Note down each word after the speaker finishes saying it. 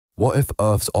What if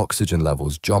Earth's oxygen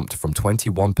levels jumped from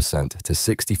 21% to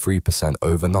 63%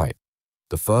 overnight?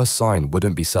 The first sign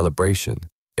wouldn't be celebration,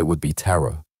 it would be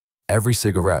terror. Every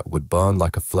cigarette would burn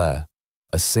like a flare.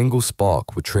 A single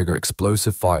spark would trigger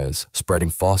explosive fires, spreading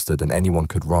faster than anyone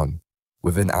could run.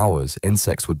 Within hours,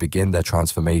 insects would begin their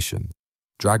transformation.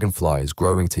 Dragonflies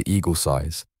growing to eagle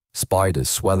size, spiders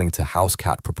swelling to house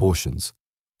cat proportions.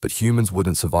 But humans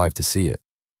wouldn't survive to see it.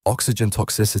 Oxygen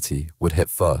toxicity would hit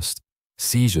first.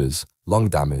 Seizures, lung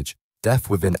damage, death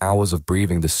within hours of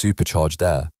breathing the supercharged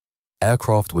air.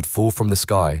 Aircraft would fall from the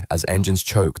sky as engines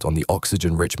choked on the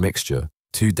oxygen-rich mixture,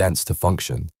 too dense to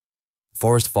function.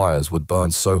 Forest fires would burn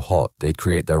so hot they'd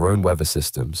create their own weather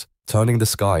systems, turning the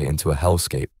sky into a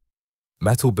hellscape.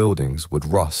 Metal buildings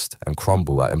would rust and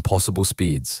crumble at impossible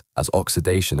speeds as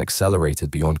oxidation accelerated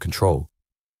beyond control.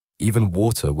 Even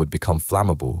water would become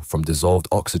flammable from dissolved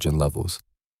oxygen levels.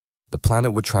 The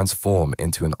planet would transform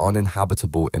into an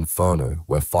uninhabitable inferno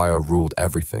where fire ruled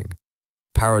everything.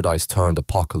 Paradise turned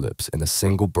apocalypse in a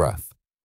single breath.